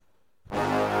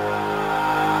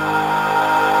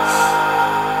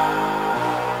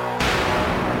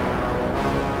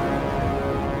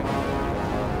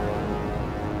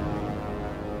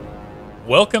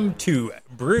welcome to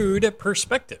Brood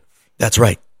Perspective. That's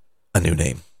right. A new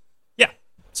name. Yeah.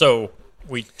 So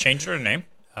we changed our name.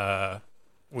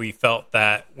 We felt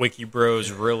that Wiki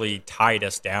Bros really tied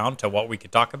us down to what we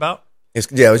could talk about.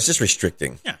 It was just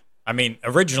restricting. Yeah. I mean,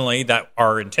 originally that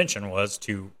our intention was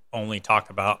to only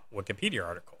talk about Wikipedia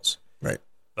articles. Right.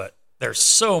 But there's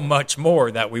so much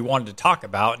more that we wanted to talk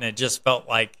about, and it just felt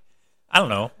like, I don't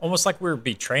know, almost like we were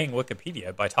betraying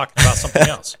Wikipedia by talking about something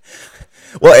else.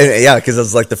 Well, yeah, because it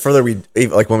was like the further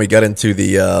like when we got into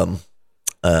the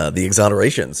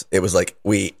exonerations, it was like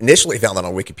we initially found that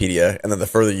on Wikipedia, and then the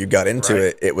further you got into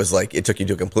it, it was like it took you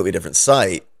to a completely different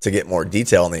site to get more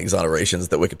detail on the exonerations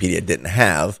that Wikipedia didn't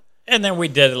have. And then we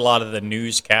did a lot of the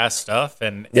newscast stuff,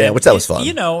 and which that was fun.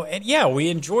 And we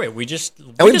enjoy it. We just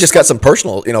got some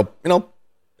personal,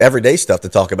 everyday stuff to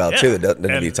talk about too that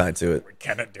doesn't be tied to it. We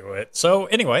cannot do it. So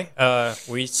anyway,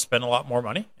 we spent a lot more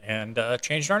money and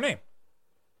changed our name.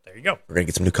 There you go. We're gonna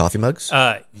get some new coffee mugs.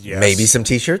 Yes. Maybe some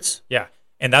T-shirts. Yeah,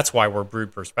 and that's why we're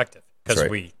Brood Perspective, because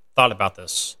we thought about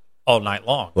this all night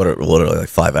long. Literally like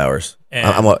 5 hours.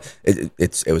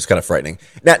 It was kind of frightening.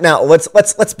 Now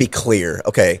let's be clear.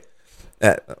 Okay,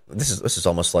 this is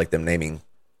almost like them naming,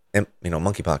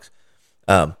 monkeypox.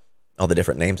 All the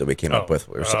different names that we came up with.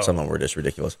 Some of them were just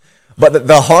ridiculous. But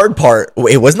the hard part,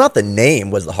 it was not the name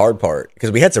was the hard part,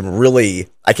 because we had some really,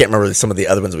 I can't remember some of the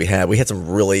other ones we had. We had some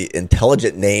really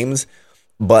intelligent names,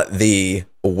 but the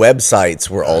websites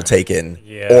were all taken,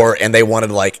 and they wanted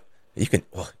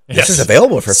this is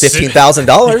available for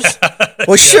 $15,000.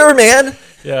 Well, sure, man.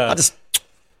 Yeah. I'll just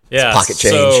pocket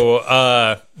change.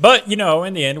 So, but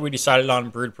in the end, we decided on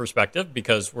Brood Perspective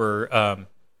because we're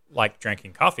like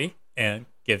drinking coffee and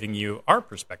giving you our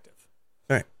perspective.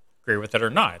 Right. Agree with it or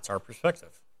not, it's our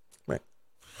perspective. Right.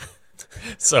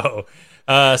 So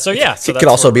yeah. So it could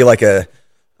also be like a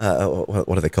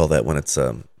what do they call that when it's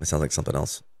it sounds like something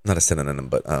else, not a synonym,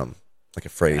 but like a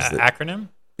phrase. Acronym.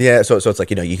 Yeah. So it's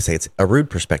like you can say it's a rude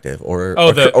perspective or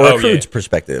a crude's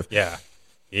perspective. Yeah.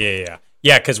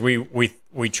 Because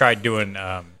we tried doing.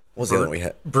 What was the other one we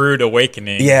had? Brood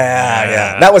Awakening.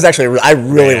 Yeah. That was actually, I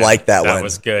really liked that one. That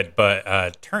was good.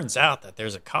 But turns out that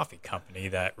there's a coffee company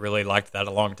that really liked that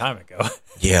a long time ago.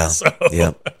 Yeah.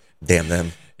 Yeah. Damn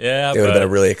them. Yeah. It would have been a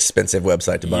really expensive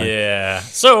website to buy. Yeah.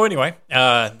 So anyway,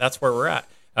 that's where we're at.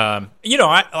 I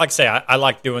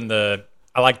like doing the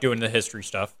history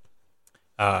stuff.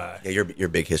 You're a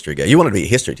big history guy. You wanted to be a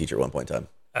history teacher at one point in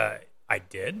time. I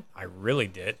did. I really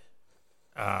did.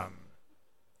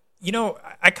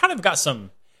 I kind of got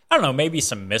some, I don't know, maybe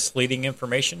some misleading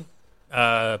information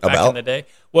back in the day.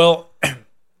 Well,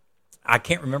 I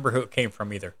can't remember who it came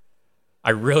from either.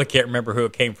 I really can't remember who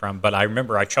it came from, but I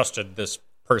remember I trusted this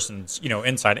person's,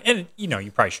 insight. And,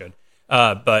 you probably should.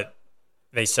 But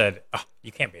they said,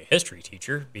 you can't be a history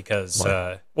teacher because,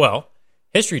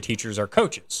 history teachers are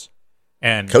coaches.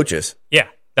 And coaches? Yeah.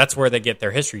 That's where they get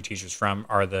their history teachers from,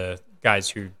 are the guys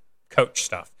who coach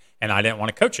stuff. And I didn't want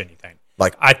to coach anything.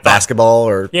 Like basketball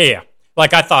or... Yeah.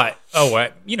 Like I thought,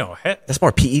 that's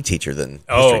more PE teacher than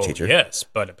history teacher. Yes,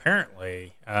 but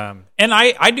apparently... and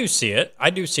I do see it.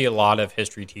 I do see a lot of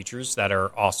history teachers that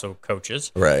are also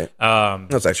coaches. Right.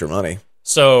 That's extra money.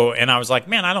 So, and I was like,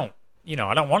 man, I don't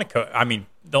want to coach. I mean,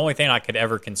 the only thing I could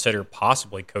ever consider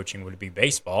possibly coaching would be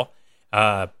baseball.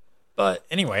 But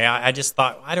anyway, I just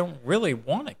thought, I don't really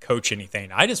want to coach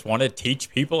anything. I just want to teach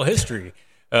people history.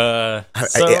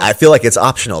 I feel like it's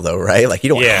optional though, right? Like you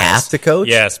don't have to coach.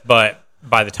 Yes, but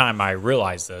by the time I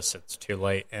realize this, it's too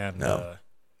late, and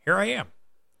here I am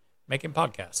making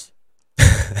podcasts.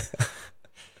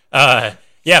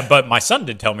 But my son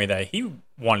did tell me that he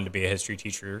wanted to be a history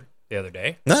teacher the other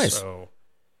day. Nice. So,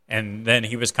 and then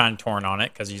he was kind of torn on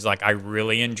it because he's like, I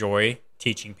really enjoy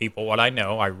teaching people what I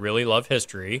know. I really love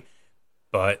history,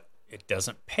 but it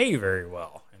doesn't pay very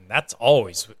well. That's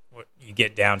always what you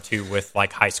get down to with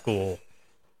like high school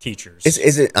teachers.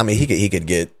 Is it? I mean, he could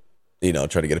get,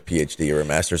 try to get a PhD or a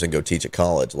master's and go teach at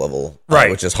college level,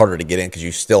 right? Which is harder to get in because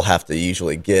you still have to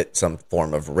usually get some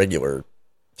form of regular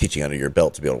teaching under your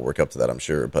belt to be able to work up to that. I'm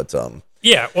sure, but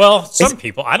yeah. Well, some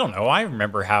people, I don't know. I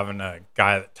remember having a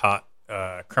guy that taught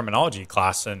criminology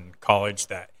class in college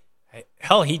that.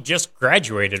 Hell, he just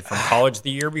graduated from college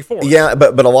the year before. Yeah,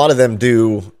 but a lot of them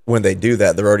do, when they do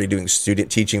that, they're already doing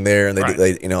student teaching there, and they're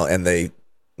getting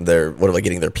their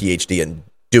PhD and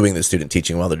doing the student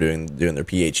teaching while they're doing their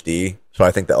PhD. So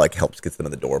I think that helps get them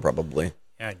in the door probably.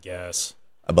 Yeah, I guess.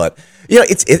 But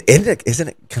isn't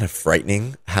it kind of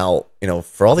frightening how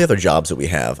for all the other jobs that we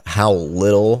have, how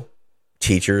little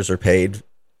teachers are paid?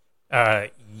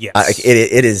 Yes,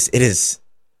 it is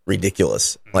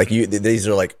ridiculous. Like these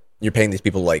are like you're paying these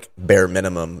people like bare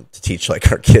minimum to teach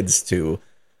like our kids to,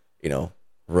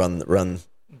 run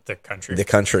the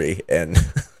country, and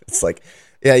it's like,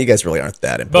 yeah, you guys really aren't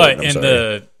that important.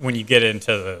 But when you get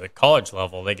into the college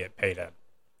level, they get paid a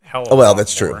hell of a lot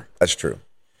that's more. True. That's true.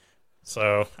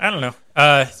 So I don't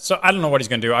know. So I don't know what he's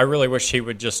going to do. I really wish he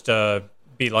would just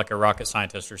be like a rocket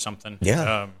scientist or something.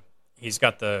 Yeah. He's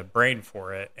got the brain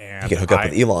for it, and you can hook up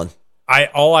with Elon.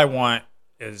 All I want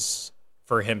is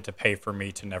for him to pay for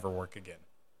me to never work again.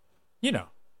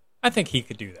 I think he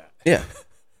could do that. Yeah.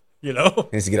 He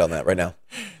needs to get on that right now.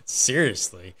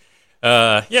 Seriously.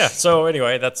 Yeah. So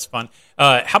anyway, that's fun.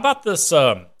 How about this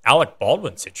Alec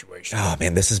Baldwin situation? Oh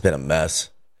man, this has been a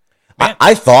mess.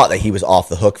 I thought that he was off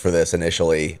the hook for this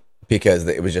initially because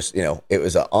it was just, it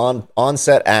was an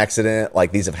on-set accident.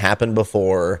 Like these have happened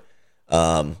before.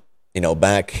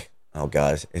 Back, oh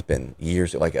guys, it's been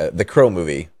years. Like the Crow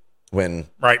movie when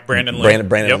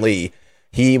Brandon Lee,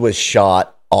 he was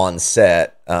shot on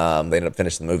set. They ended up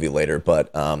finishing the movie later, but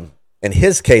in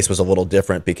his case was a little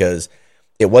different because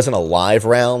it wasn't a live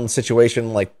round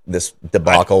situation like this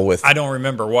debacle with. I don't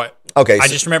remember what. Okay, I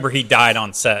just remember he died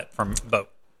on set from.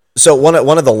 But so one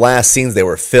of the last scenes they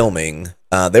were filming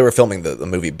the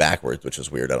movie backwards, which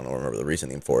was weird. I don't remember the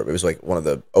reasoning for it. But it was like one of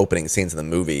the opening scenes in the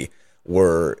movie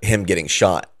were him getting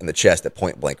shot in the chest at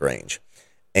point blank range.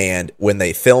 And when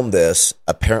they filmed this,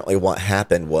 apparently what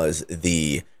happened was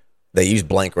they used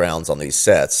blank rounds on these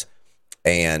sets,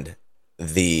 and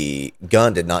the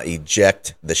gun did not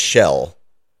eject the shell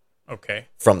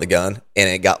from the gun, and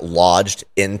it got lodged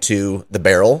into the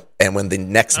barrel. And when the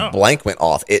next blank went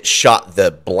off, it shot the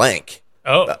blank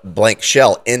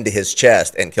shell into his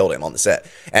chest and killed him on the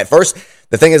set. At first,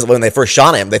 the thing is, when they first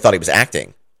shot him, they thought he was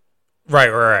acting.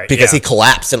 Right. Because he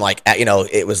collapsed and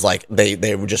it was like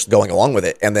they were just going along with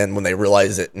it. And then when they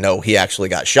realized that no, he actually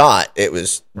got shot, it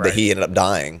was that he ended up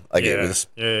dying. It was.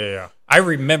 Yeah. I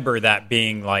remember that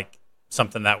being like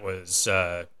something that was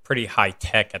pretty high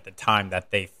tech at the time,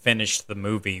 that they finished the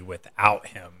movie without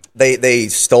him. They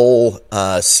stole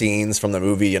scenes from the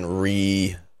movie and it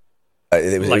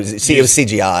was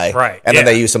CGI, right? And then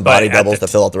they used some body doubles to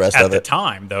fill out the rest of it. At the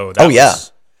time, though.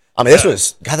 I mean, this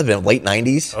was got to been late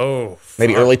 90s. Oh,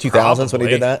 maybe early 2000s when he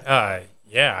did that.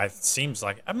 Yeah, it seems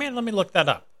like. I mean, let me look that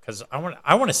up because I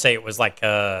want to say it was like.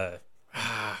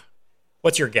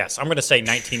 What's your guess? I'm going to say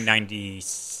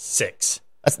 1996.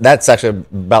 That's actually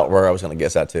about where I was going to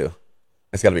guess that too.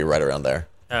 It's got to be right around there.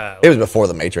 It was before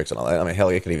the Matrix and all that. I mean, hell,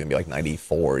 it could even be like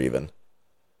 94 even.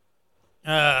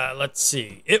 Let's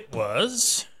see. It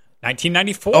was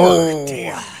 1994. Oh,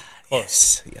 damn.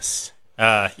 Close. Yes.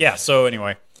 Yeah. So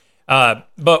anyway,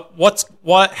 but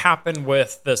what happened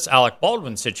with this Alec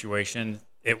Baldwin situation?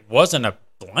 It wasn't a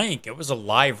blank. It was a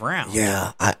live round.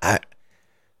 Yeah.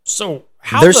 So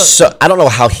how I don't know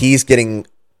how he's getting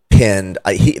pinned.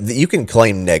 You can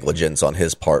claim negligence on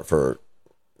his part for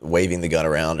waving the gun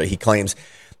around. He claims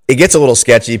it gets a little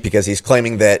sketchy because he's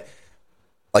claiming that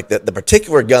like the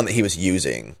particular gun that he was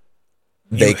using,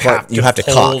 you have to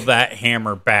pull cock that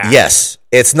hammer back. Yes,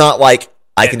 it's not like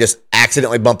I can just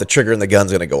accidentally bump the trigger and the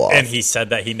gun's going to go off. And he said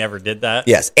that he never did that?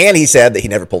 Yes, and he said that he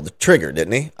never pulled the trigger,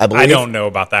 didn't he? I believe. I don't know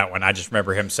about that one. I just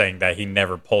remember him saying that he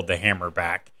never pulled the hammer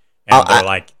back. And they're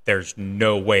like, there's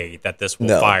no way that this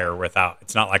will fire without.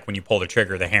 It's not like when you pull the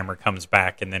trigger, the hammer comes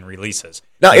back and then releases.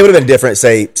 No, it would have been different.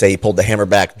 Say he pulled the hammer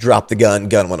back, dropped the gun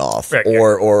went off. Right,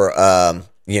 or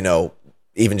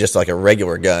even just like a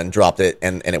regular gun, dropped it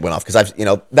and it went off. Because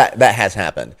that has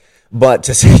happened. But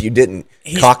to say you didn't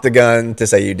cock the gun, to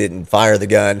say you didn't fire the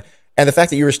gun, and the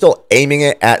fact that you were still aiming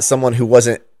it at someone who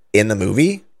wasn't in the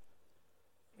movie.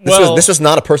 This was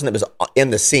not a person that was in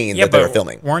the scene that they were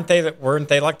filming. Weren't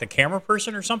they like the camera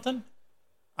person or something?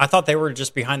 I thought they were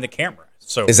just behind the camera.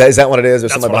 So is that what it is?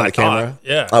 There's somebody behind the camera?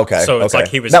 Yeah. Okay. So it's like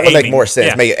he was. That would make more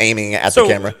sense. Maybe aiming at the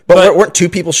camera. But weren't two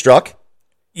people struck?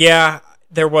 Yeah,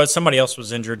 there was. Somebody else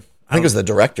was injured. I think it was the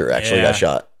director actually got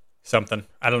shot. Something.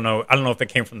 I don't know if it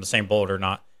came from the same bullet or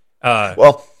not.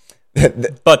 But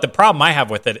the problem I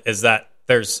have with it is that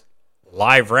there's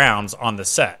live rounds on the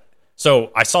set.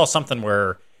 So I saw something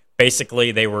where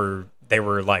basically they were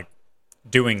like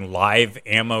doing live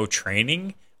ammo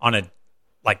training on a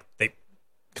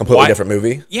completely different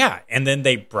movie. Yeah, and then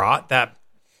they brought that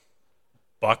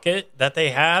bucket that they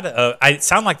had. I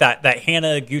sound like that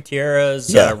Hannah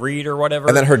Gutierrez Reed or whatever.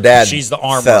 And then her dad, she's the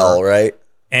armor, fell, right?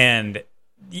 And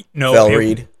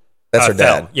Reed. That's her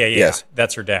dad. Yeah, yes,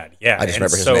 that's her dad. Yeah, I just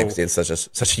remember his name because he had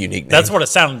such a unique name. That's what it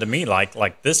sounded to me like.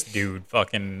 Like this dude,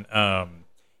 fucking,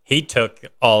 he took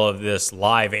all of this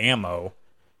live ammo,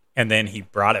 and then he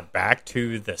brought it back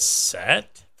to the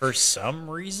set for some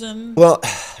reason. Well,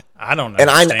 I don't know. And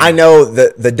I know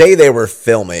that the day they were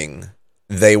filming,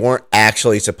 they weren't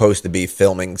actually supposed to be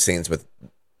filming scenes with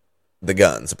the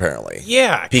guns, apparently.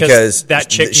 Yeah, because that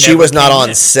chick she was not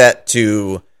on set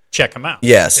to check them out.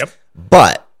 Yes, yep.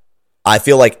 But I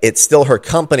feel like it's still her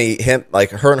company,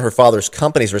 her and her father's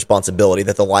company's responsibility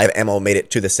that the live ammo made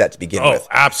it to the set to begin with. Oh,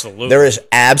 absolutely. There is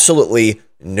absolutely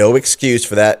no excuse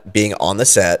for that being on the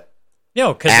set.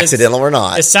 No, because accidental or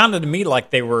not. It sounded to me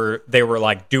like they were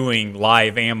like doing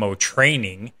live ammo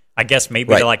training. I guess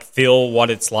maybe to like feel what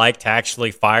it's like to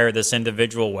actually fire this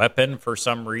individual weapon for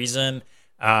some reason.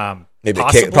 Maybe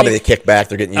probably the kickback.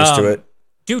 They're getting used to it.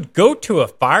 Dude, go to a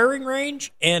firing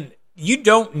range and you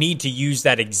don't need to use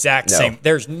that exact same.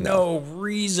 There's no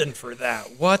reason for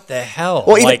that. What the hell?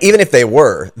 Well, even if they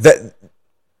were,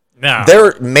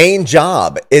 their main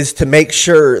job is to make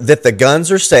sure that the guns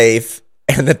are safe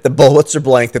and that the bullets are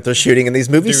blank that they're shooting in these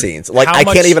movie scenes. Like, I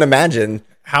can't even imagine.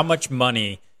 How much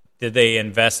money did they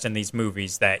invest in these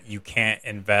movies that you can't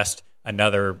invest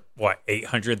another,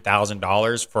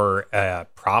 $800,000 for a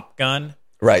prop gun?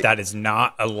 Right. That is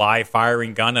not a live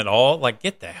firing gun at all. Like,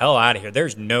 get the hell out of here.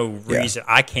 There's no reason.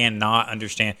 I cannot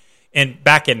understand. And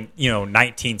back in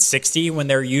 1960 when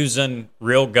they're using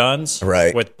real guns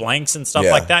with blanks and stuff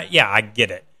like that, I get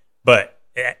it. But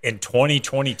in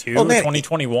 2022,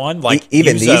 2021, like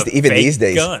even these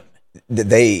days, gun.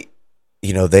 they're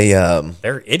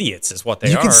idiots, is what they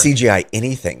are. You can CGI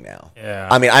anything now. Yeah.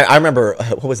 I mean, I remember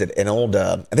what was it? An old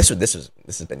this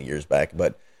has been years back,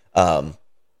 but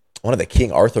one of the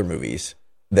King Arthur movies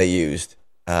they used.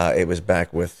 It was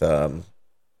back with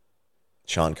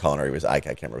Sean Connery. I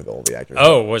can't remember the actor.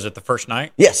 Oh, was it The First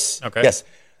Knight? Yes. Okay. Yes.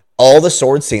 All the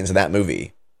sword scenes in that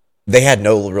movie, they had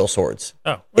no real swords.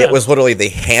 Oh, well. It was literally the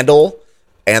handle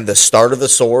and the start of the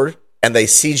sword, and they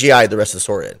CGI'd the rest of the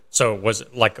sword in. So was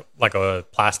it like a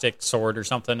plastic sword or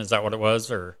something? Is that what it was?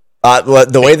 Or well,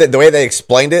 the way they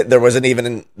explained it, there wasn't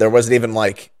even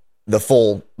like the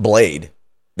full blade.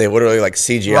 They literally like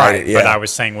CGI'd it. Yeah. But I was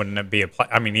saying, wouldn't it be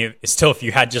still, if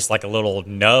you had just like a little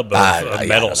nub of a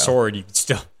metal sword, you could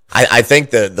still. I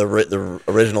think the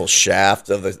original shaft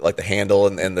of the handle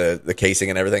and the casing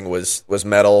and everything was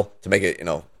metal to make it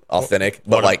authentic.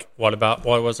 But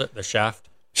what was it? The shaft?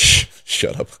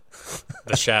 Shut up.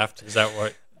 The shaft, is that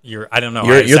what you're? I don't know.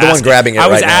 You're the one grabbing it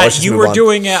right now. You were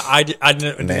doing it. I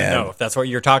didn't know if that's what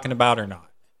you're talking about or not.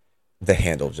 The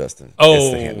handle, Justin. Oh,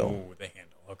 it's the handle.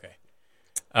 Okay.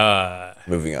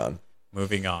 Moving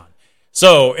on.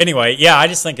 So anyway, I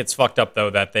just think it's fucked up though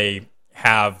that they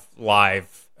have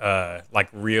live, like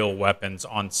real weapons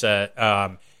on set.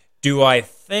 Do I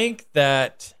think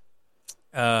that,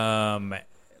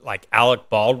 like Alec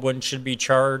Baldwin should be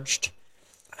charged?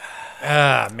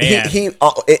 Man,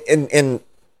 and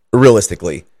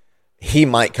realistically, he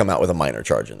might come out with a minor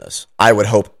charge in this. I would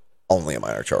hope only a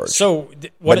minor charge. So,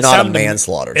 but not a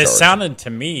manslaughter charge. It sounded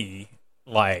to me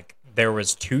like there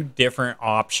was two different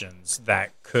options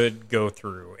that could go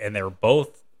through, and they were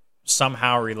both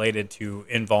somehow related to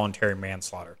involuntary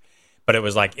manslaughter. But it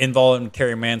was like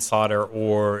involuntary manslaughter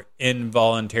or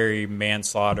involuntary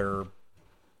manslaughter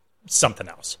something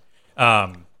else.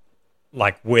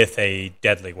 Like with a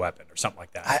deadly weapon or something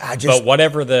like that. But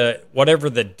whatever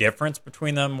the difference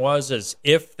between them was, is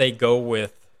if they go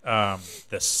with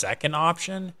the second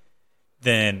option,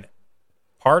 then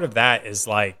part of that is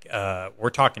like we're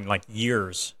talking like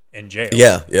years in jail.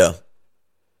 Yeah.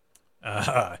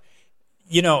 I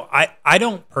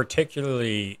don't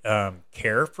particularly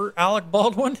care for Alec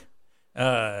Baldwin,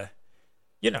 but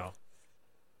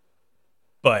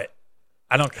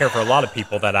I don't care for a lot of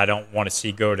people that I don't want to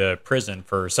see go to prison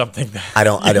for something that I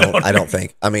don't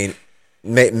think. I mean,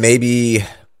 maybe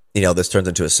this turns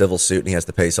into a civil suit and he has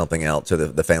to pay something out to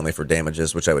the family for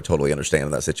damages, which I would totally understand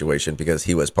in that situation because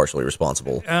he was partially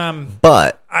responsible.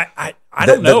 But I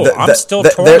don't know. I'm still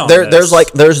torn on this.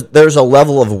 There's a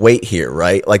level of weight here,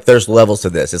 right? Like there's levels to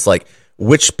this. It's like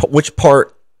which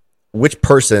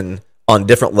person on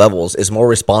different levels is more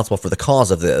responsible for the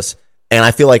cause of this. And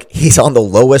I feel like he's on the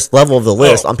lowest level of the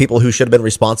list on people who should have been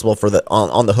responsible for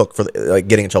on the hook for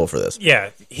getting in trouble for this.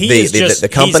 Yeah, the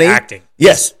company. He's acting.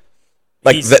 Yes,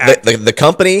 like the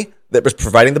company that was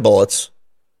providing the bullets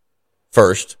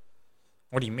first.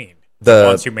 What do you mean? The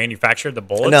ones who manufactured the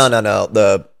bullets? No.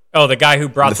 The guy who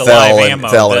brought the live ammo.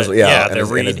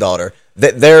 And his daughter.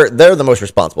 They're the most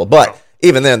responsible. But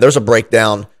even then, there's a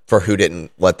breakdown for who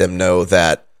didn't let them know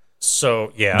that.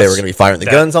 So they were going to be firing the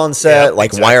guns on set. Yeah,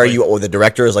 exactly. Why are you? Or the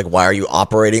director is like, why are you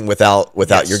operating without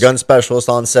your gun specialist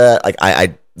on set? Like,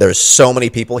 there's so many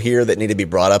people here that need to be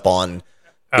brought up on,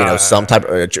 some type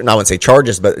of, I wouldn't say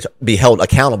charges, but be held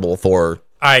accountable for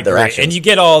their actions. And you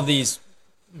get all these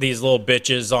these little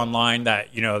bitches online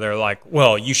that, you know, they're like,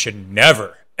 well, you should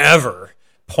never, ever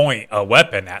point a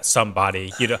weapon at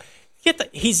somebody. You know,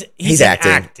 he's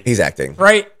acting. He's acting.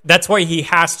 Right? That's what he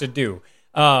has to do.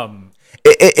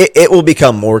 It will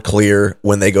become more clear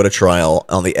when they go to trial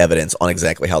on the evidence on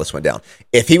exactly how this went down.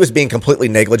 If he was being completely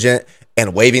negligent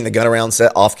and waving the gun around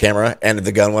set off camera and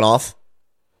the gun went off,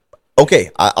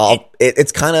 okay,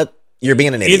 it's kind of, you're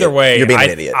being an idiot. Either way, you're being an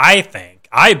idiot.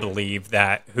 I believe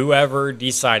that whoever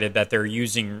decided that they're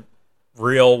using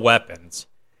real weapons,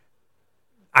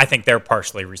 I think they're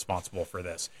partially responsible for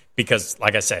this. Because,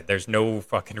 like I said, there's no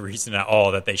fucking reason at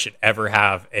all that they should ever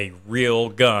have a real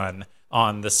gun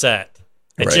on the set.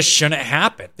 It just shouldn't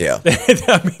happen. Yeah.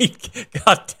 I mean,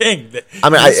 god dang. I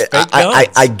mean,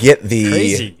 I get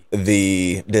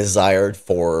the desire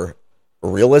for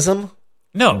realism.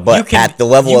 No, but at the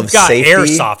level of safety,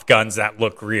 you've got airsoft guns that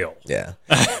look real. Yeah.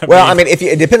 Well, I mean,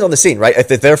 it depends on the scene, right?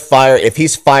 If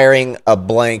he's firing a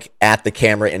blank at the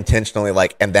camera intentionally,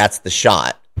 and that's the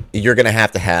shot, you're going to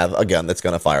have a gun that's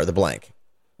going to fire the blank.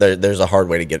 There's a hard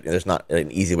way to get. There's not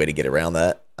an easy way to get around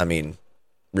that. I mean,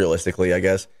 realistically, I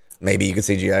guess maybe you could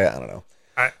CGI. I don't know.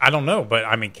 I don't know, but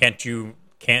I mean,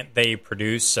 can't they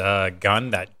produce a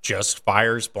gun that just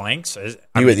fires blanks?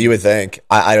 You would think.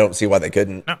 I don't see why they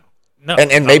couldn't. No,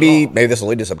 and maybe this will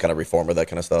lead to some kind of reform or that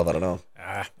kind of stuff. I don't know.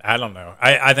 I don't know.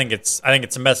 I think it's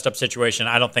a messed up situation.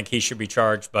 I don't think he should be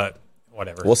charged, but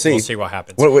whatever. We'll see. We'll see what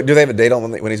happens. Do they have a date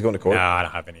on when he's going to court? No, I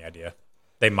don't have any idea.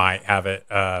 They might have it,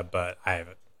 but I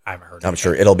haven't heard. I'm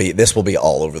sure this will be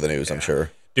all over the news. Yeah. I'm sure,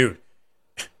 dude.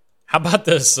 How about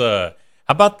this?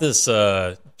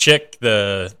 Chick,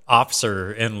 the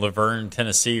officer in Laverne,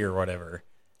 Tennessee, or whatever.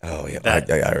 Oh yeah,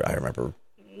 I remember.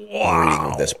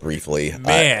 Reading this briefly,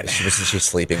 man, she's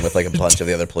sleeping with a bunch of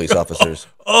the other police officers.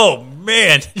 Oh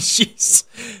man,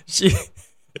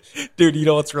 dude, you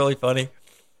know what's really funny?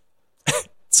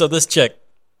 So this chick,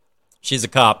 she's a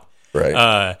cop,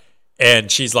 right? And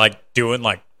she's doing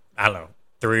I don't know,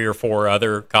 3 or 4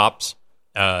 other cops.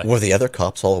 Were the other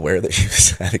cops all aware that she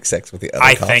was having sex with the other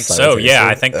cops? I think so. Yeah,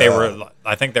 I think they were.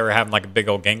 I think they were having a big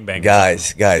old gangbang.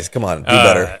 Guys, come on,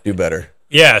 do better.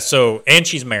 Yeah. So, and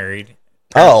she's married.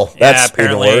 Oh, that's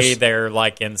apparently even worse. They're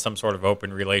in some sort of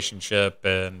open relationship,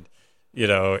 and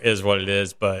is what it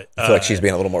is. But I feel like she's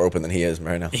being a little more open than he is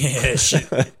right now. Yeah.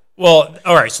 Well,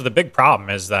 all right. So the big problem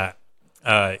is that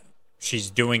she's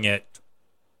doing it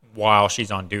while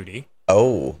she's on duty.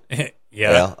 Oh,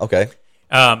 yeah. Okay.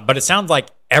 But it sounds like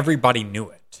everybody knew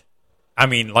it. I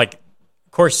mean,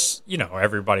 of course,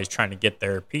 everybody's trying to get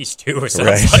their piece too. It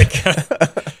sounds like.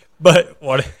 But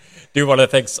what I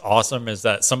think's awesome is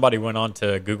that somebody went on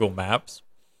to Google Maps,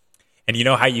 and you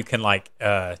know how you can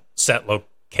set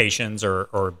locations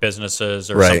or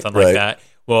businesses or something like that.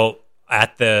 Well,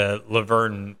 at the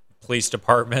Laverne Police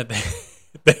Department,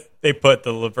 they put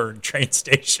the Laverne train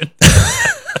station.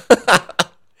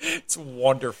 It's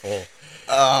wonderful.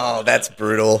 Oh, that's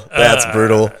brutal. That's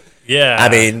brutal. Yeah. I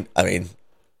mean, I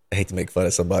hate to make fun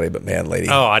of somebody, but man, lady.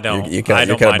 Oh, I don't. You're kind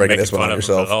of bringing this one on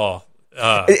yourself. At all.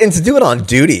 And to do it on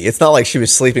duty, it's not like she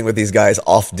was sleeping with these guys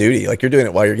off duty. You're doing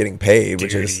it while you're getting paid,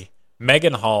 which is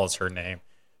Megan Hall is her name.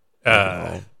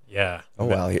 Yeah. Oh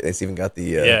wow, it's even got the.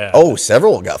 Yeah. Oh,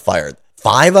 several got fired.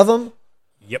 5 of them.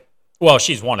 Yep. Well,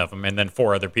 she's one of them, and then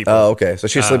 4 other people. Oh, okay. So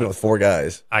she was sleeping with 4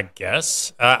 guys. I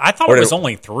guess. I thought it was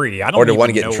only 3. I don't. Or did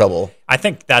one get in trouble? I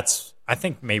think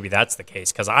maybe that's the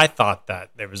case because I thought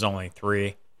that there was only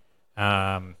 3.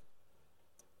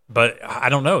 But I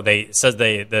don't know.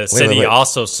 The city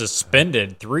also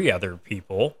suspended 3 other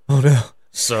people. Oh no.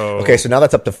 So okay, so now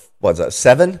that's up to what's that,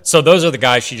 7? So those are the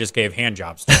guys she just gave hand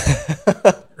jobs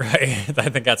to, right? I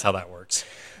think that's how that works.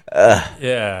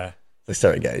 Yeah.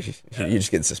 Sorry, guys, you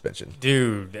just get suspension,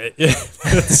 dude.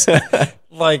 It's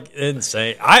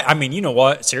insane. I mean, you know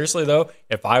what? Seriously though,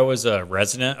 if I was a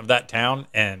resident of that town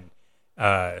and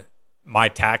my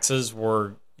taxes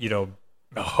were,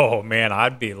 oh man,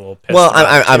 I'd be a little pissed. Well,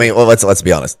 I mean, let's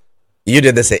be honest. You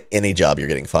did this at any job, you're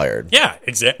getting fired. Yeah,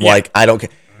 exactly. I don't care.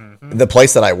 Mm-hmm. The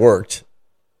place that I worked,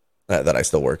 that I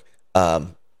still work,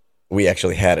 we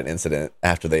actually had an incident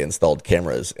after they installed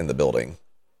cameras in the building.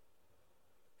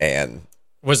 And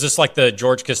was this like the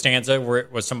George Costanza where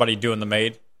it was somebody doing the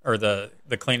maid or the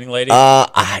cleaning lady?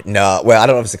 No. Well, I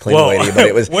don't know if it's the cleaning lady, but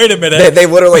it was. Wait a minute. They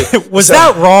literally was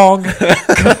that wrong?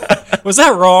 Was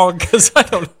that wrong? Because I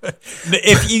don't.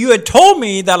 If you had told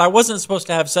me that I wasn't supposed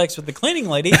to have sex with the cleaning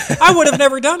lady, I would have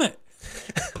never done it.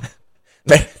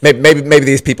 Maybe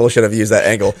these people should have used that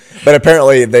angle, but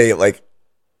apparently they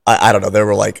I don't know. There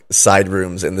were like side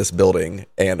rooms in this building,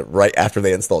 and right after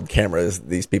they installed cameras,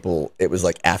 these people, it was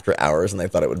like after hours, and they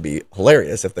thought it would be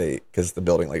hilarious because the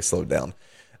building like slowed down,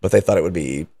 but they thought it would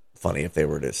be funny if they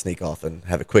were to sneak off and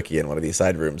have a quickie in one of these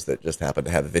side rooms that just happened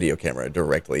to have a video camera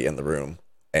directly in the room.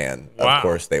 And of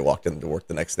course, they walked into work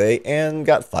the next day and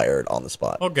got fired on the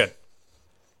spot. Oh, good.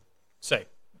 Say,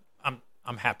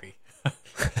 I'm happy.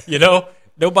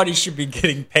 Nobody should be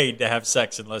getting paid to have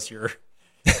sex unless you're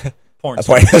porn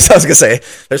star. I was gonna say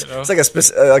it's like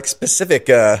a specific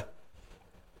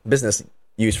business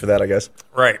use for that, I guess.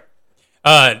 Right.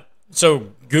 So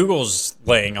Google's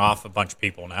laying off a bunch of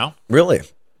people now. Really?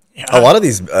 Yeah. A lot of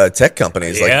these tech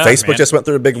companies, like Facebook, just went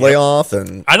through a big layoff,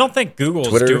 and I don't think Google's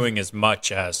doing as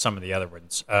much as some of the other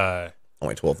ones.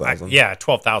 Only 12,000.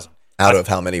 12,000 out of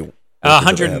how many?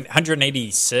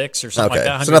 186 or something like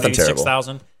that. So nothing terrible.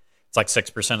 186,000. It's like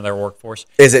 6% of their workforce.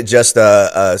 Is it just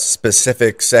a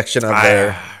specific section of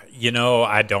their?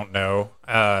 I don't know.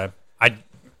 I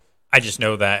just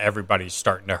know that everybody's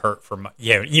starting to hurt for money.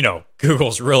 Yeah,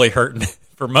 Google's really hurting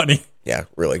for money. Yeah,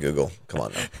 really, Google. Come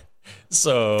on now.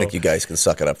 So I think you guys can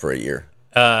suck it up for a year.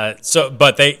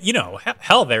 But they,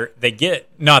 hell, they get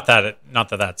not that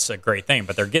that's a great thing,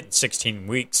 but they're getting 16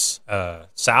 weeks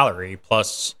salary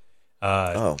plus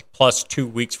 2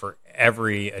 weeks for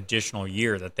every additional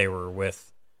year that they were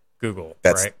with Google.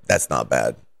 That's not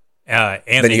bad. And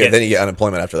then you get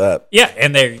unemployment after that. Yeah,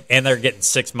 and they're getting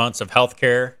 6 months of health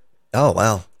care. Oh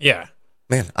wow. Yeah,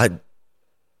 man,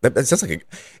 that sounds like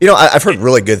I've heard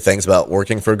really good things about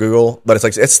working for Google, but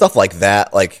it's stuff like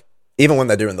that. Like even when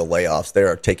they're doing the layoffs, they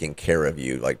are taking care of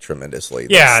you like tremendously.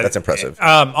 That's impressive.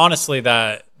 Honestly,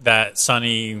 that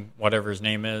Sonny, whatever his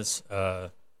name is,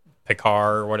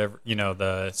 Picard or whatever,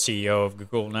 the CEO of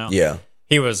Google now. Yeah,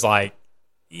 he was like,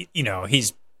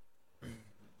 he's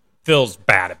feels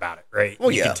bad about it, right?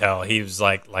 Well, you can tell he was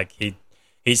like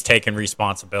he's taking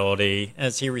responsibility.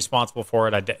 Is he responsible for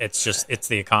it? It's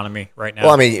the economy right now.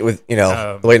 Well, I mean, with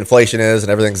the way inflation is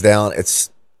and everything's down,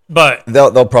 but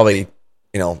they'll probably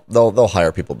they'll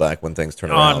hire people back when things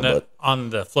turn around. But on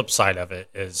the flip side of it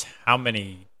is how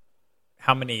many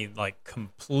like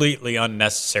completely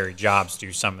unnecessary jobs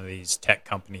do some of these tech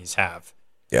companies have?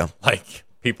 Yeah, like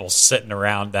people sitting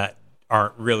around that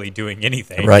aren't really doing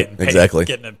anything. Right, exactly.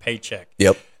 Getting a paycheck.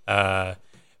 Yep.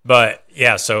 But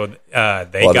yeah, so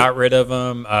they got rid of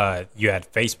them. You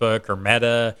had Facebook or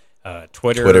Meta,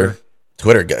 Twitter.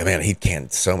 Man, he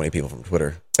canned so many people from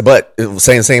Twitter. But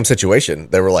same situation.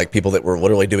 There were like people that were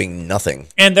literally doing nothing.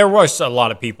 And there was a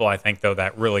lot of people, I think, though,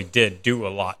 that really did do a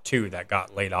lot too that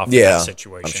got laid off in that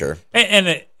situation. I'm sure.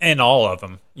 And all of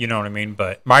them, you know what I mean.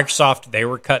 But Microsoft, they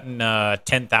were cutting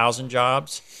 10,000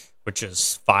 jobs, which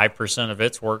is 5% of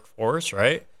its workforce,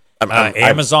 right?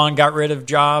 Amazon got rid of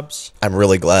jobs. I'm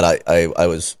really glad I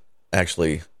was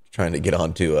actually trying to get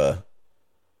onto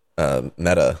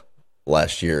Meta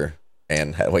last year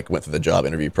and went through the job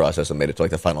interview process and made it to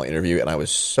like the final interview, and I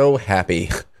was so happy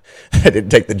I didn't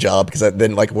take the job because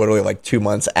then like literally like 2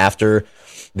 months after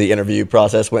the interview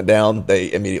process went down,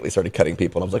 they immediately started cutting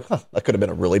people, and I was like, that could have been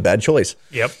a really bad choice.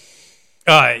 Yep.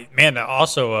 Man,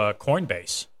 also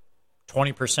Coinbase.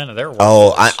 20% of their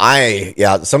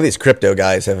work. Some of these crypto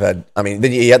guys have had. I mean,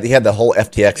 then you had the whole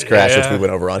FTX crash, which we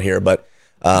went over on here, but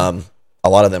a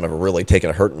lot of them have really taken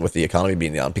a hurting with the economy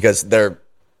being down because their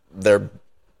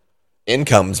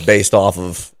income's based off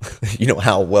of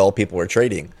how well people are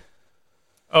trading.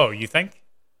 Oh, you think?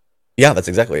 Yeah, that's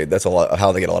a lot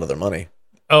how they get a lot of their money.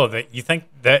 Oh, you think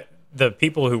that the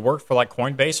people who work for like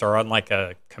Coinbase are on like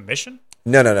a commission?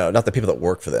 No, not the people that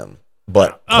work for them.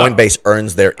 But Coinbase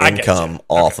earns their income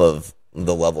off of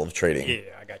the level of trading. Yeah,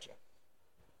 I got you.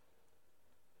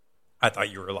 I thought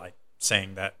you were like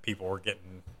saying that people were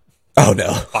getting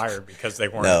fired because they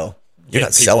weren't. No, you're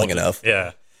not selling enough.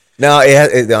 Yeah. No,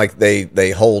 like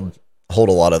they hold a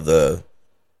lot of the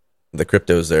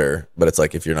cryptos there, but it's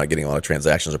like if you're not getting a lot of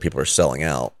transactions or people are selling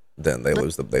out, then they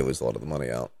lose a lot of the money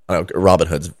out. I know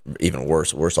Robinhood's even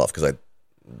worse off because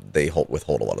they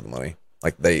withhold a lot of the money.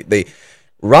 Like they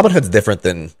Robinhood's different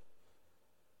than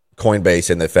Coinbase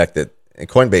in the fact that in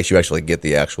Coinbase you actually get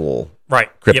the actual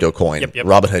crypto coin. Yep.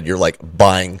 Robinhood, you're like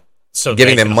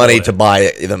giving them money to buy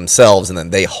it themselves, and then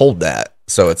they hold that.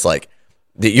 So it's like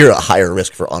you're at higher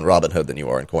risk on Robinhood than you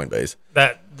are in Coinbase.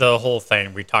 That the whole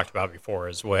thing we talked about before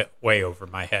is way over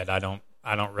my head. I don't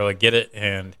really get it,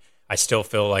 and I still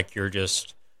feel like you're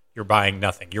buying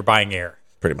nothing. You're buying air.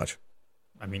 Pretty much.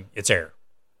 I mean, it's air.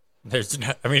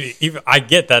 Even I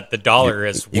get that the dollar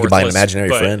is worthless. You can buy an imaginary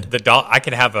friend. I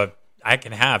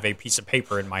can have a piece of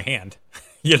paper in my hand,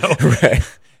 Right.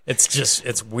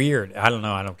 It's weird. I don't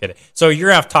know. I don't get it. So you're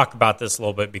going to have to talk about this a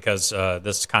little bit because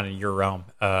this is kind of your realm.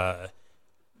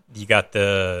 You got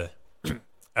the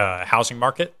housing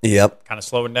market. Yep. Kind of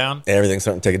slowing down. Everything's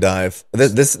starting to take a dive.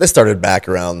 This started back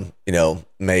around,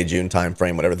 May, June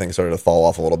timeframe when everything started to fall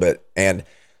off a little bit. And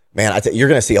man, you're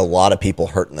going to see a lot of people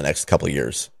hurt in the next couple of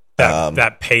years.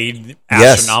 That paid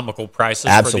astronomical prices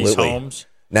absolutely. For these homes.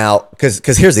 Now,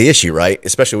 because here's the issue, right?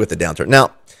 Especially with the downturn.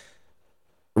 Now,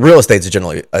 real estate is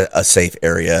generally a safe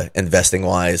area,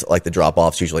 investing-wise. Like the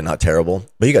drop-off's usually not terrible.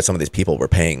 But you got some of these people who were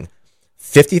paying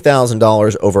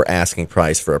 $50,000 over asking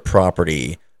price for a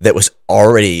property that was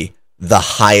already the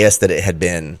highest that it had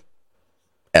been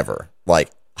ever. Like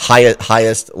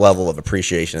highest level of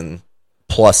appreciation,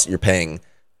 plus you're paying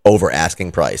over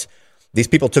asking price. These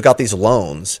people took out these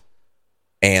loans,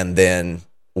 and then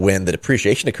when the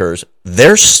depreciation occurs,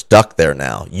 they're stuck there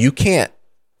now. You can't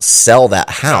sell that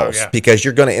house because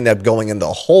you're going to end up going in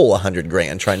the whole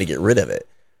 $100,000 trying to get rid of it.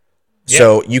 Yeah.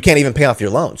 So you can't even pay off your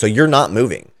loan. So you're not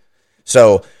moving.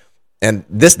 So, and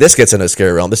this gets into a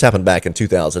scary realm. This happened back in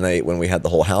 2008 when we had the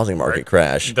whole housing market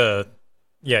crash. The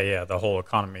whole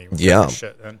economy.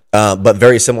 Shit then. But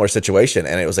very similar situation.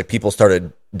 And it was like people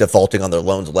started defaulting on their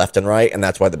loans left and right. And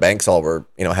that's why the banks all were,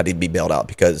 had to be bailed out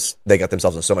because they got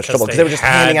themselves in so much trouble because they were just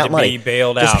handing out money.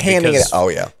 Bailed just out handing it. Oh,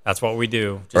 yeah. That's what we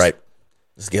do. Right.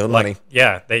 Just give them money.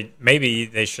 Yeah.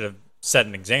 They should have set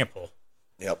an example.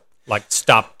 Yep. Like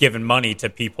stop giving money to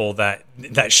people that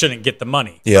shouldn't get the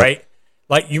money. Yep. Right.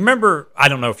 Like you remember, I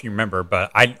don't know if you remember,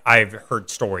 but I've heard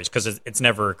stories because it's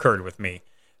never occurred with me.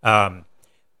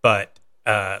 But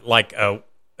an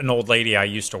old lady I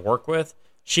used to work with,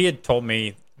 she had told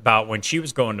me about when she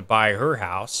was going to buy her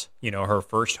house, her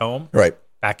first home, right,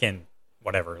 back in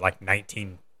whatever, like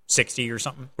 1960 or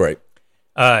something. Right.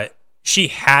 She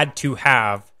had to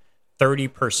have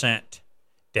 30%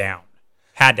 down.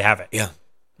 Had to have it. Yeah.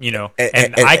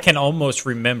 And I can almost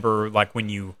remember like when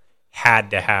you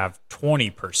had to have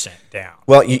 20% down.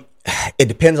 Well, it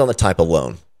depends on the type of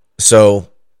loan. So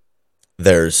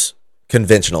there's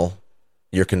conventional.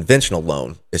 Your conventional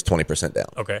loan is 20% down.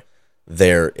 Okay.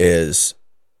 There is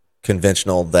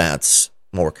conventional that's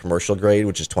more commercial grade,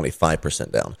 which is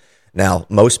 25% down. Now,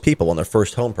 most people on their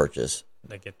first home purchase,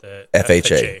 they get the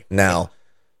FHA. Now,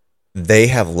 they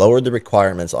have lowered the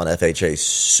requirements on FHA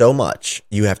so much,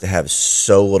 you have to have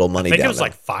so little money down. I think it was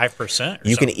like 5%.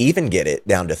 You can even get it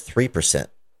down to 3%,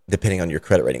 depending on your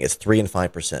credit rating. It's 3 and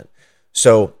 5%.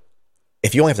 So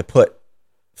if you only have to put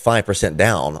 5%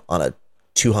 down on a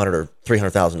 $200,000 or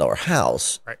 $300,000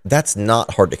 house, right, that's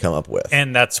not hard to come up with.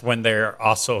 And that's when they're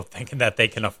also thinking that they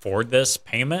can afford this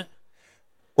payment.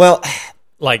 Well,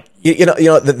 like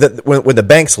when the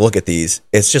banks look at these,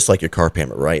 it's just like your car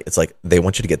payment, right? It's like they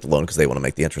want you to get the loan because they want to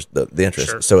make the interest.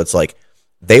 Sure. So it's like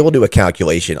they will do a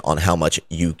calculation on how much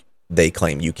they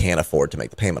claim you can afford to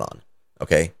make the payment on.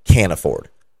 Okay, can afford,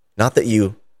 not that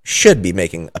you should be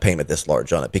making a payment this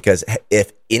large on it, because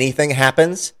if anything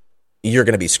happens, you're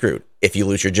going to be screwed. If you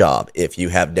lose your job, if you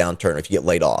have downturn, if you get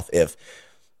laid off, if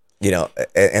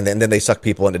and then they suck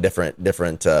people into different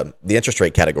the interest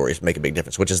rate categories make a big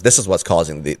difference, this is what's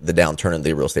causing the downturn in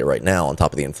the real estate right now on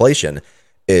top of the inflation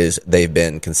is they've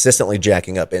been consistently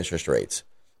jacking up interest rates.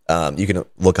 You can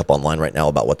look up online right now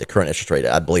about what the current interest rate,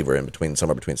 I believe we're in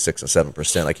somewhere between 6 and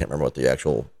 7%. I can't remember what the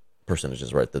actual percentage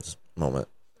is right at this moment.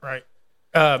 Right.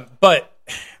 But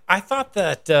I thought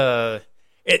that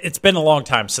it's been a long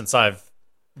time since I've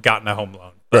gotten a home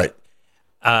loan. But,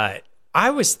 right.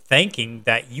 I was thinking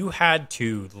that you had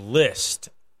to list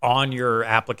on your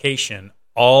application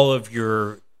all of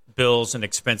your bills and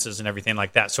expenses and everything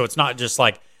like that. So it's not just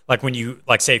like when you,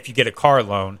 like, say if you get a car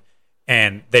loan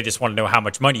and they just want to know how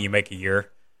much money you make a year.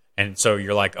 And so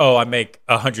you're like, oh, I make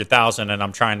 $100,000 and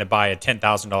I'm trying to buy a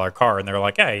 $10,000 car. And they're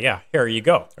like, hey, yeah, here you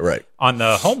go. Right. On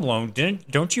the home loan,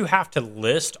 don't you have to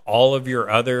list all of your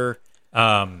other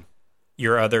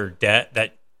debt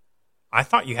that I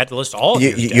thought you had to list all of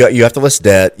your debt. You have to list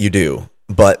debt. You do.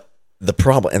 But the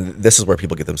problem, and this is where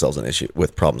people get themselves an issue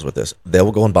with problems with this. They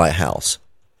will go and buy a house.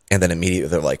 And then immediately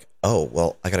they're like, oh,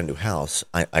 well, I got a new house.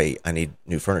 I need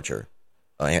new furniture.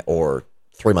 Or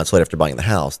 3 months later after buying the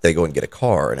house, they go and get a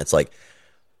car. And it's like,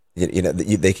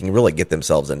 they can really get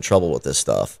themselves in trouble with this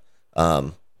stuff.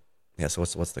 So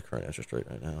what's the current interest rate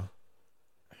right now?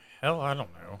 Hell, I don't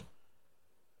know.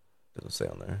 Doesn't say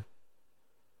on there.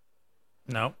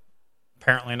 No,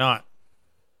 apparently not.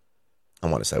 I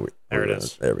want to say there it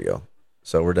is. There we go.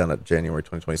 So we're down at January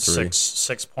 2023.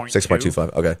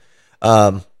 6.25. Okay.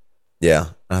 Yeah,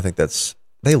 I think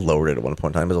they lowered it at one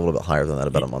point in time. It was a little bit higher than that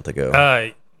about a month ago.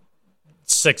 6.3,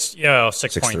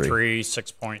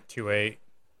 6.28.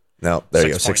 No, there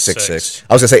you go, 6.66.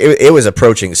 I was gonna say it was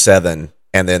approaching 7,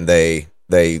 and then they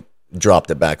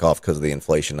dropped it back off because of the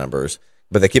inflation numbers.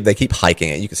 But they keep hiking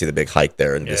it. You can see the big hike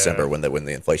there in December when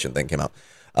the inflation thing came out,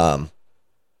 and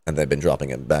they've been dropping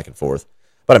it back and forth.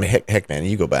 But I mean, heck, man,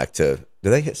 you go back to, did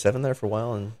they hit 7 there for a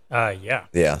while? And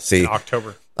yeah. See, in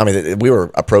October. I mean, we were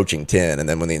approaching 10, and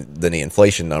then when the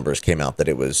inflation numbers came out that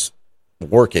it was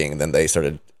working, then they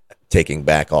started taking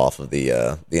back off of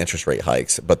the interest rate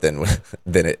hikes. But then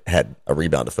it had a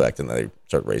rebound effect, and they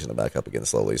started raising it back up again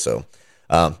slowly. So,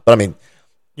 but I mean.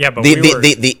 Yeah, but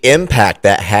the impact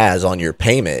that has on your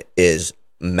payment is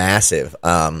massive.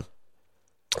 I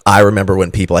remember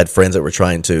when people had friends that were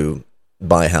trying to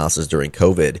buy houses during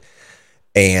COVID,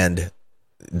 and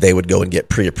they would go and get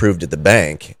pre-approved at the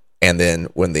bank, and then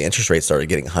when the interest rate started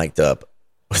getting hiked up,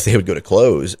 they would go to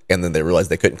close, and then they realized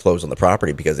they couldn't close on the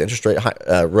property because the interest rate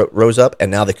rose up, and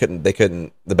now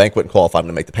the bank wouldn't qualify them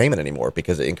to make the payment anymore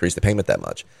because it increased the payment that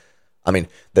much. I mean,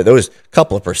 those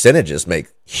couple of percentages make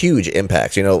huge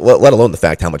impacts, let alone the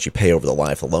fact how much you pay over the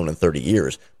life of the loan in 30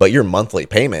 years. But your monthly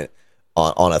payment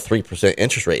on a 3%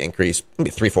 interest rate increase,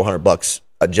 maybe $300-$400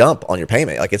 a jump on your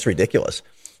payment. Like, it's ridiculous.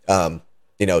 So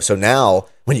now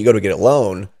when you go to get a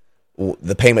loan,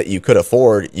 the payment you could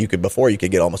afford, you could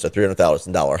get almost a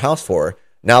 $300,000 house for.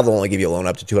 Now they'll only give you a loan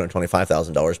up to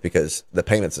 $225,000 because the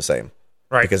payment's the same,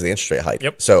 right? Because of the interest rate hike.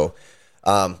 Yep. So.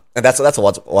 And that's a lot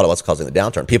of what's causing the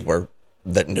downturn. People are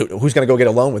who's going to go get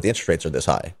a loan when the interest rates are this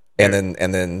high, and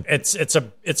then it's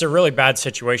a really bad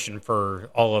situation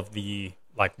for all of the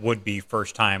would-be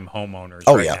first-time homeowners.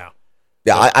 Now.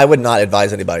 Yeah. I would not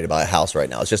advise anybody to buy a house right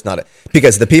now. It's just not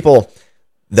because the people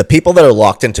that are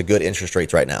locked into good interest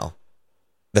rates right now,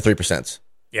 the 3%.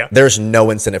 Yeah, there's no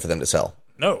incentive for them to sell.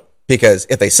 No, because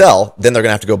if they sell, then they're going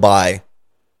to have to go buy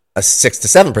a 6 to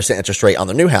 7% interest rate on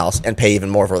the new house and pay even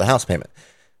more for the house payment.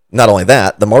 Not only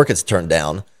that, the market's turned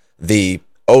down. The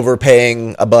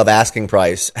overpaying above asking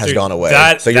price has gone away.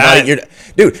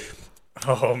 Dude.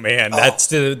 Oh man, that's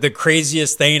the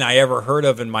craziest thing I ever heard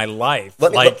of in my life.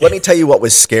 Let me tell you what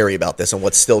was scary about this and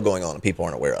what's still going on and people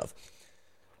aren't aware of.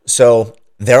 So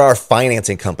there are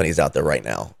financing companies out there right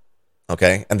now.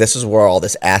 Okay. And this is where all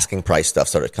this asking price stuff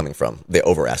started coming from, the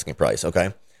over asking price.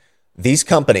 Okay. These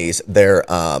companies, they're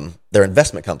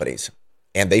investment companies,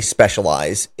 and they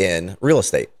specialize in real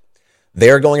estate. They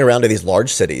are going around to these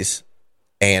large cities,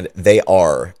 and they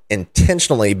are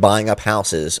intentionally buying up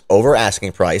houses over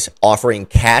asking price, offering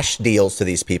cash deals to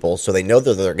these people so they know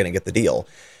that they're going to get the deal.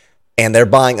 And they're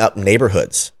buying up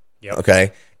neighborhoods,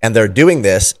 okay? And they're doing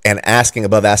this and asking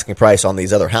above asking price on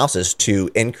these other houses to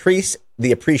increase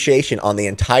the appreciation on the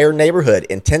entire neighborhood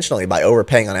intentionally by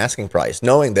overpaying on asking price,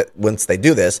 knowing that once they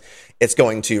do this, it's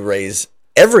going to raise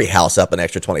every house up an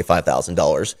extra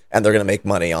 $25,000, and they're going to make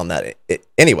money on that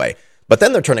anyway. But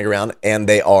then they're turning around and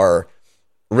they are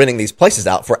renting these places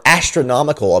out for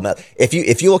astronomical amount. If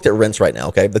you looked at rents right now,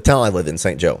 okay, the town I live in,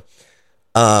 St. Joe,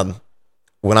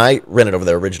 when I rented over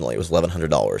there originally, it was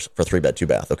 $1,100 for a 3-bed,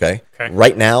 2-bath. Okay.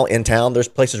 Right now in town, there's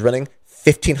places renting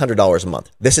 $1,500 a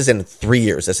month. This is in 3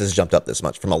 years. This has jumped up this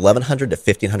much from $1,100 to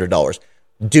 $1,500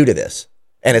 due to this.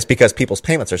 And it's because people's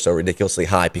payments are so ridiculously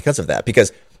high because of that.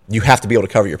 Because you have to be able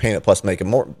to cover your payment plus make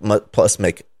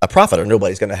a profit, or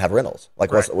nobody's going to have rentals.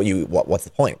 Like, what's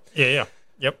the point? Yeah.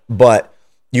 Yep. But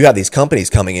you have these companies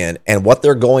coming in, and what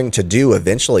they're going to do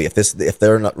eventually, if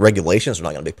there are not regulations are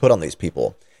not going to be put on these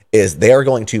people, is they are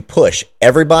going to push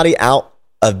everybody out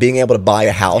of being able to buy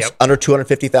a house under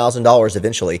 $250,000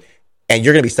 eventually, and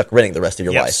you're going to be stuck renting the rest of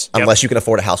your life unless you can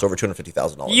afford a house over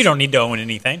 $250,000. You don't need to own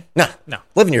anything. No.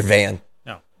 Live in your van.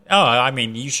 No. Oh, I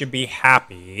mean, you should be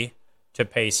happy to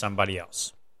pay somebody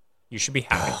else. You should be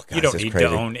happy. Oh, gosh, you don't need to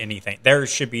own anything. There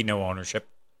should be no ownership.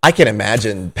 I can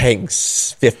imagine paying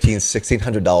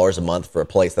 $1,500-$1,600 a month for a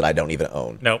place that I don't even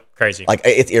own. Nope, crazy. Like,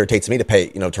 it irritates me to pay,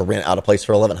 to rent out a place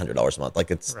for $1,100 a month.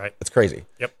 Like, it's crazy.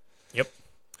 Yep.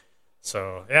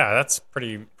 So yeah, that's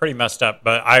pretty messed up.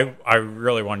 But I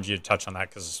really wanted you to touch on that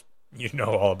because you know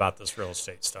all about this real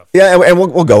estate stuff. Yeah, and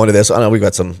we'll go into this. I know we've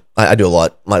got some. I do a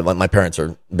lot. My parents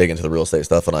are big into the real estate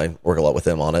stuff, and I work a lot with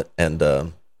them on it.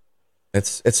 And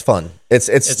it's fun.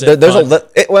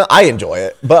 Well, I enjoy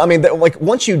it, but I mean,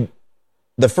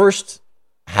 the first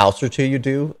house or two you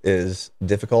do is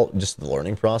difficult. Just the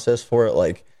learning process for it.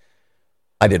 Like,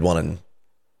 I did one in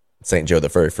St. Joe, the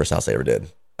very first house I ever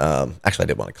did. Actually, I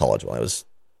did one in college when I was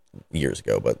years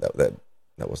ago, but that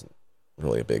wasn't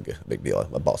really a big deal.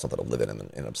 I bought something to live in and then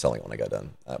ended up selling it when I got done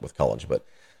with college. But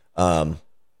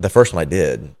the first one I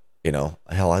did,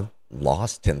 I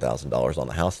lost $10,000 on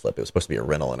the house flip. It was supposed to be a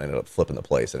rental, and I ended up flipping the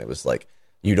place. And it was like,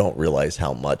 you don't realize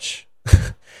how much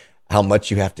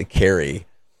you have to carry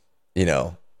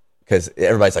Because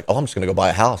everybody's like, oh, I'm just going to go buy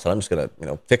a house and I'm just going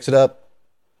to, fix it up,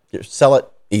 sell it,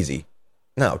 easy.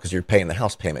 No, because you're paying the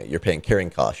house payment, you're paying carrying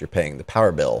costs, you're paying the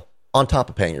power bill on top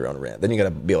of paying your own rent. Then you got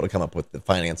to be able to come up with the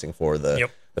financing for the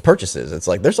purchases. It's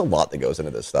like there's a lot that goes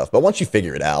into this stuff, but once you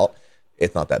figure it out,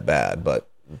 it's not that bad. But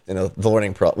the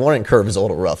learning curve is a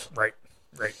little rough. Right.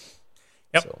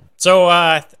 Yep. So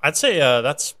I'd say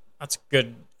that's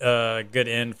good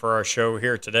end for our show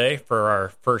here today for our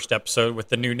first episode with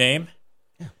the new name.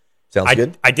 Yeah. Sounds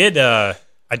good. I did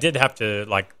have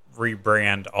to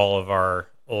rebrand all of our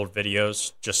old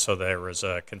videos just so there was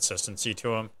a consistency to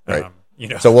them. Right.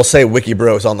 So we'll say Wiki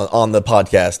Bros on the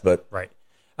podcast, but right.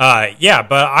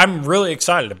 But I'm really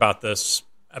excited about this,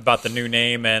 about the new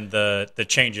name and the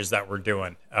changes that we're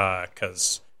doing.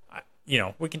 Because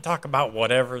we can talk about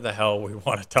whatever the hell we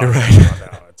want to talk about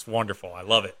now. It's wonderful. I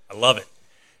love it.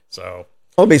 So,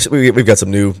 well, basically, we've got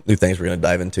some new things we're going to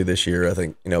dive into this year. I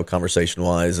think conversation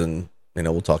wise, and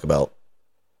we'll talk about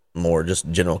more just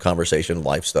general conversation,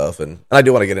 life stuff, and I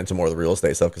do want to get into more of the real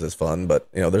estate stuff because it's fun. But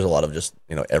there's a lot of just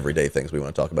everyday things we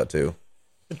want to talk about too.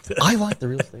 I like the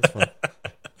real estate fun.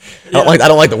 I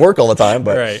don't like the work all the time,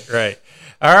 but right.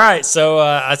 All right, so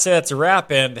I'd say that's a wrap.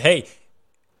 And hey,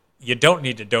 you don't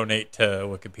need to donate to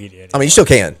Wikipedia anymore. I mean, you still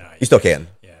can. You still can.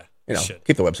 Yeah,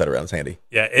 keep the website around. It's handy.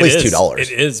 Yeah, at least $2. It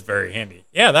is very handy.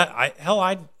 Yeah,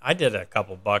 I did a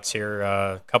couple bucks here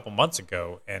a couple months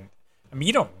ago, and I mean,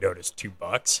 you don't notice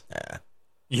 $2. Nah.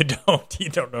 You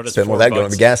don't notice. Spend more of that going to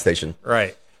the gas station.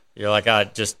 Right. You're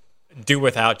like, just do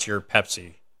without your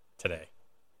Pepsi today.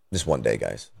 Just one day,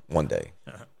 guys. One day.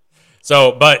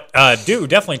 So, but do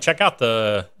definitely check out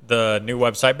the new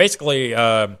website. Basically,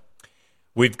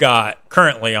 we've got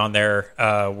currently on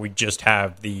there. We just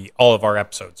have all of our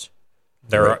episodes.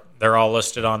 They're all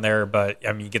listed on there. But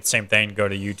I mean, you get the same thing. Go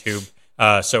to YouTube.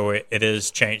 So it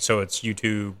is changed. So it's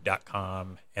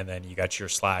youtube.com, and then you got your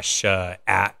 /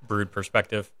 at Brood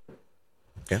Perspective.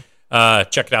 Okay.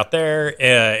 Check it out there.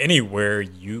 Anywhere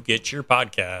you get your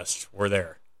podcast, we're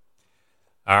there.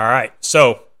 All right.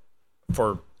 So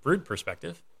for Brood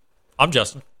Perspective, I'm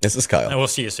Justin. This is Kyle. And we'll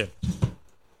see you soon.